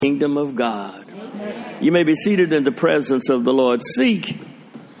Kingdom of God. You may be seated in the presence of the Lord. Seek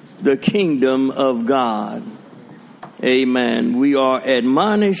the kingdom of God. Amen. We are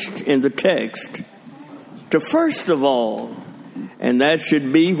admonished in the text to first of all, and that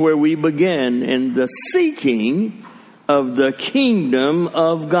should be where we begin, in the seeking of the kingdom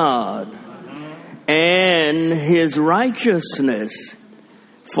of God and his righteousness,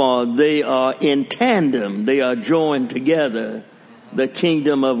 for they are in tandem, they are joined together. The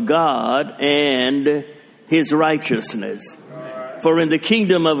kingdom of God and his righteousness. For in the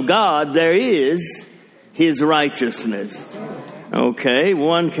kingdom of God, there is his righteousness. Okay,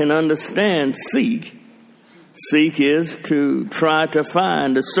 one can understand seek. Seek is to try to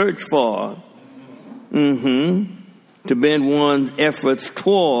find, to search for. To bend one's efforts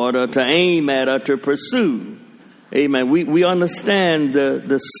toward, or to aim at, or to pursue. Amen. We understand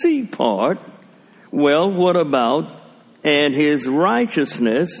the seek part. Well, what about and his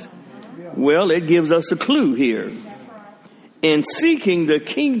righteousness? Well, it gives us a clue here. In seeking the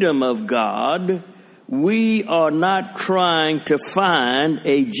kingdom of God, we are not trying to find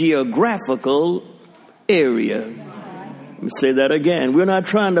a geographical area. Let me say that again. We're not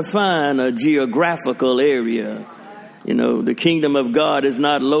trying to find a geographical area. You know, the kingdom of God is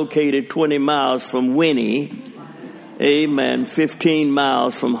not located 20 miles from Winnie. Amen. 15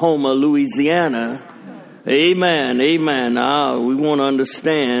 miles from Homer, Louisiana. Amen. Amen. We want to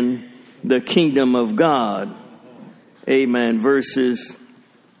understand the kingdom of God. Amen. Verses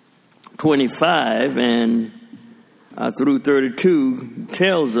 25 and through 32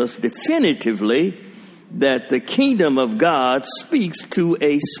 tells us definitively that the kingdom of God speaks to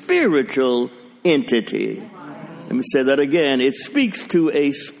a spiritual entity. Let me say that again. It speaks to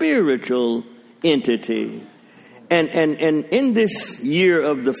a spiritual entity. And in this year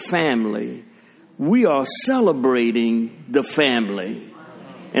of the family, we are celebrating the family.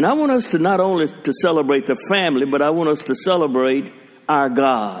 And I want us to not only to celebrate the family, but I want us to celebrate our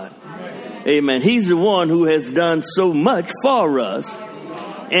God. Amen. He's the one who has done so much for us,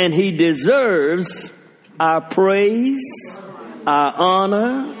 and he deserves our praise, our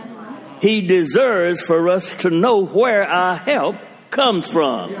honor. He deserves for us to know where our help comes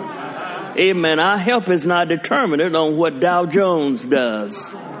from. Amen. Our help is not determined on what Dow Jones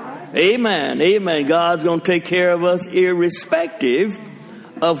does. Amen. Amen. God's going to take care of us irrespective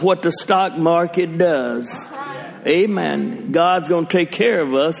of what the stock market does. Amen. God's going to take care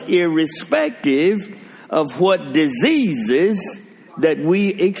of us irrespective of what diseases that we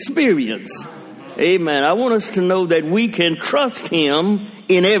experience. Amen. I want us to know that we can trust him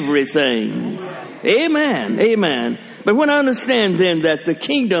in everything. Amen. Amen. But when I understand then that the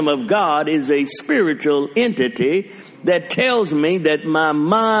kingdom of God is a spiritual entity, that tells me that my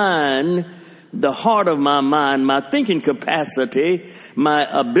mind, the heart of my mind, my thinking capacity, my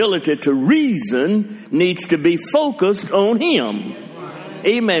ability to reason needs to be focused on him.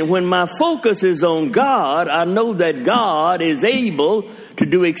 Amen. When my focus is on God, I know that God is able to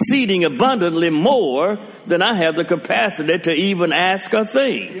do exceeding abundantly more than I have the capacity to even ask or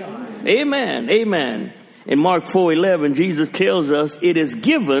think. Amen. Amen. In Mark 4:11, Jesus tells us it is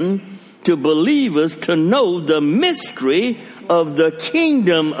given to believers to know the mystery of the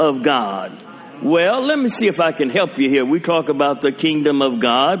kingdom of God. Well, let me see if I can help you here. We talk about the kingdom of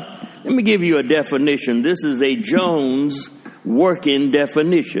God. Let me give you a definition. This is a Jones working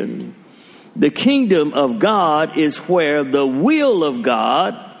definition. The kingdom of God is where the will of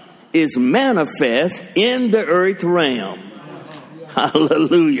God is manifest in the earth realm.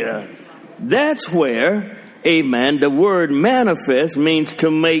 Hallelujah. That's where, amen, the word manifest means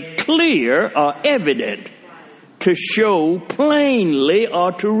to make clear or evident, to show plainly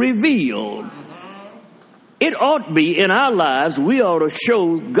or to reveal. It ought to be in our lives, we ought to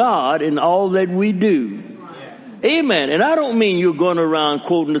show God in all that we do. Amen. And I don't mean you're going around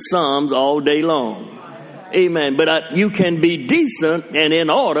quoting the Psalms all day long. Amen. But you can be decent and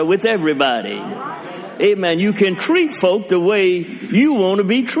in order with everybody. Amen. You can treat folk the way you want to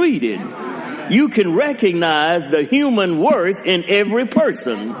be treated. You can recognize the human worth in every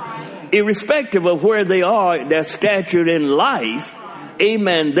person, irrespective of where they are, their stature in life.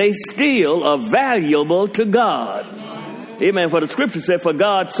 Amen. They still are valuable to God. Amen. For the scripture said, for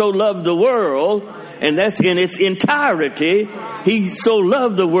God so loved the world, and that's in its entirety. He so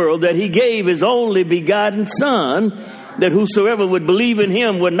loved the world that he gave his only begotten son, that whosoever would believe in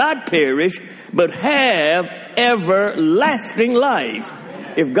him would not perish, but have everlasting life.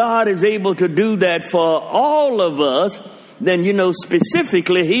 If God is able to do that for all of us, then you know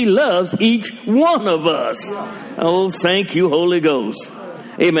specifically he loves each one of us. Oh, thank you, Holy Ghost.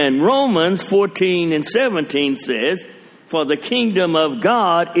 Amen. Romans 14 and 17 says, For the kingdom of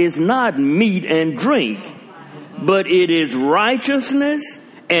God is not meat and drink, but it is righteousness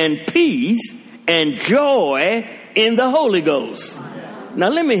and peace and joy in the Holy Ghost. Now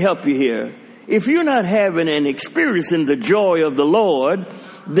let me help you here. If you're not having an experience in the joy of the Lord,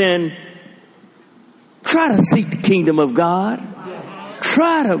 then try to seek the kingdom of God.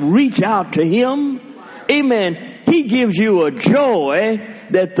 Try to reach out to Him. Amen. He gives you a joy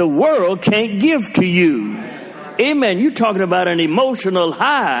that the world can't give to you. Amen. You're talking about an emotional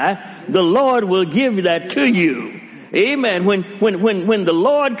high. The Lord will give that to you. Amen. When the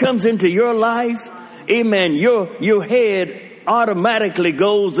Lord comes into your life, amen, your head automatically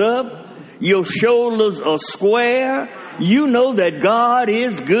goes up. Your shoulders are square. You know that God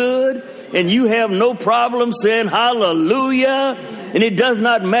is good, and you have no problem saying hallelujah. And it does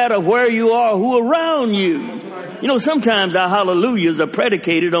not matter where you are, who around you. You know, sometimes our hallelujahs are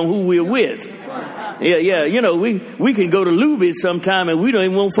predicated on who we're with. Yeah. You know, we can go to Luby's sometime and we don't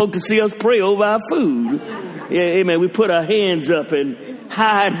even want folk to see us pray over our food. Yeah, amen. We put our hands up and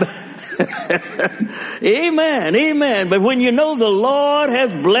hide. Amen. But when you know the Lord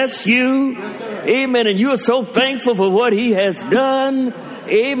has blessed you, amen, and you're so thankful for what He has done,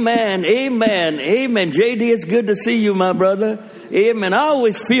 amen. JD, it's good to see you, my brother. Amen. I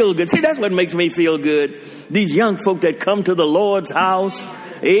always feel good. See, that's what makes me feel good. These young folk that come to the Lord's house,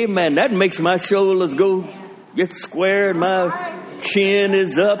 amen, that makes my shoulders get squared, my chin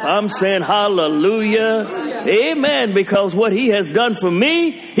is up. I'm saying hallelujah. Amen. Because what He has done for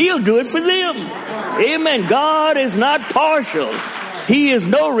me, He'll do it for them. Amen. God is not partial. He is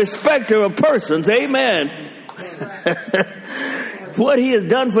no respecter of persons. Amen. What He has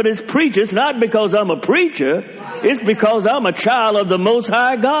done for this preacher, it's not because I'm a preacher. It's because I'm a child of the Most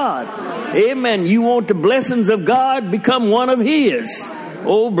High God. Amen. You want the blessings of God, become one of His.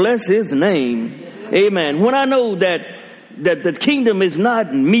 Oh, bless His name. Amen. When I know that the kingdom is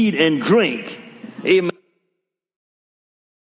not meat and drink, amen.